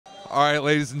All right,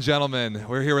 ladies and gentlemen,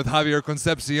 we're here with Javier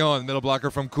Concepcion, middle blocker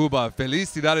from Cuba.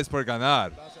 Felicidades por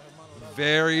ganar.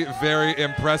 Very, very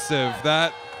impressive.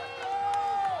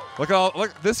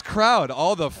 Look this crowd,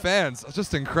 all the fans,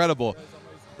 just incredible.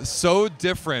 So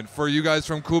different for you guys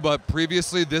from Cuba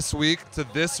previously this week to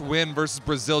this win versus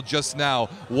Brazil just now.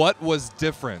 What was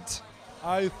different?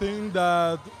 I think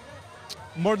that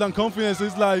more than confidence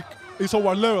is it's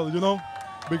our level, you know,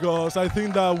 because I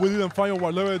think that we didn't find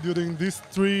our level during these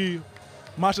 3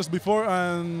 matches before,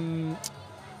 and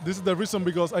this is the reason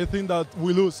because I think that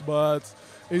we lose. But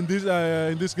in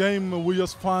this game, we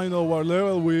just find our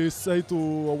level. We say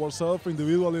to ourselves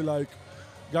individually, like,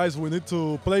 guys, we need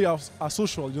to play as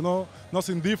usual, you know,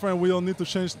 nothing different. We don't need to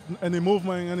change any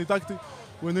movement, any tactic.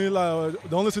 We need the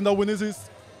only thing that we need is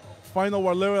find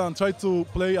our level and try to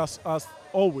play as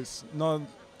always,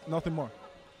 nothing more.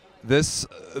 This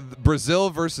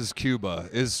Brazil versus Cuba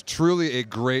is truly a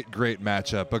great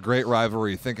matchup, a great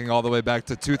rivalry, thinking all the way back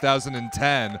to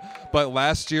 2010, but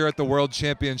last year at the World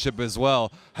Championship as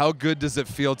well. How good does it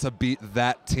feel to beat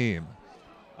that team?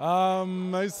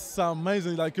 It's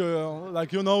amazing. Like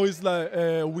you know, it's like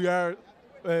we are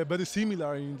very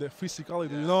similar in the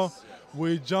physicality. You know,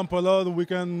 we jump a lot. We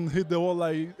can hit the ball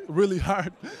like really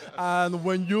hard. And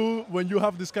when you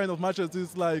have this kind of matches,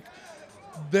 it's like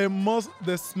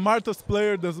the smartest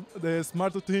player, the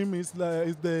smartest team is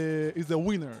the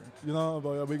winner. You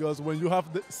know, because when you have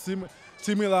the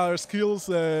similar skills,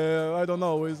 I don't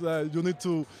know. It's you need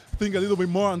to think a little bit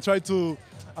more and try to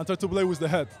play with the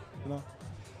head. You know.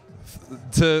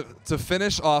 To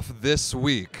finish off this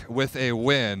week with a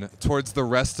win towards the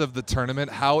rest of the tournament,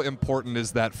 how important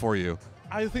is that for you?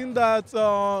 I think that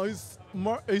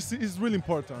it's really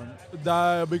important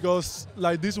because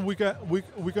like this we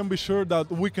can be sure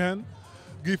that we can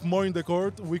give more in the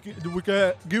court. We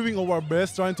can giving our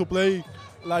best, trying to play,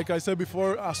 like I said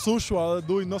before, as usual,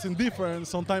 doing nothing different.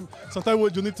 Sometimes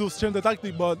you need to change the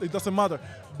tactic, but it doesn't matter.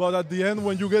 But at the end,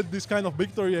 when you get this kind of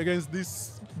victory against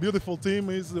this beautiful team,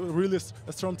 is really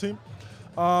a strong team.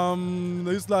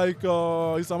 It's like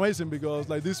it's amazing because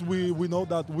like this we know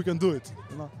that we can do it.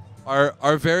 You know?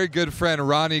 Our very good friend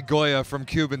Ronnie Goya from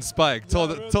Cuban Spike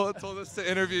told us to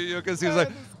interview you because he was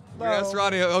like, we asked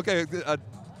Ronnie, okay,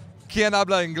 ¿Quién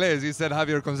habla inglés? He said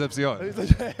Javier Concepcion.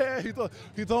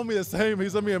 He told me the same. He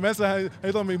sent me a message.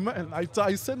 He told me, man,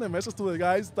 I sent a message to the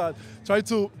guys that try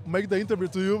to make the interview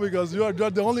to you because you are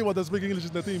the only one that speaks English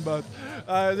in the team. But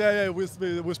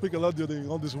we speak a lot during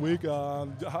all this week.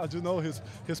 As you know, he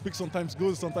speaks sometimes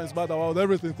good, sometimes bad about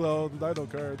everything. So I don't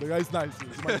care. The guy's nice.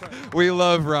 He's my friend. We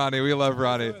love Ronnie. We love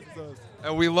Ronnie.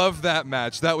 And we love that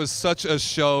match. That was such a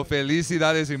show.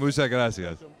 Felicidades y muchas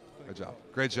gracias. Good job.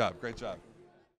 Great job. Great job.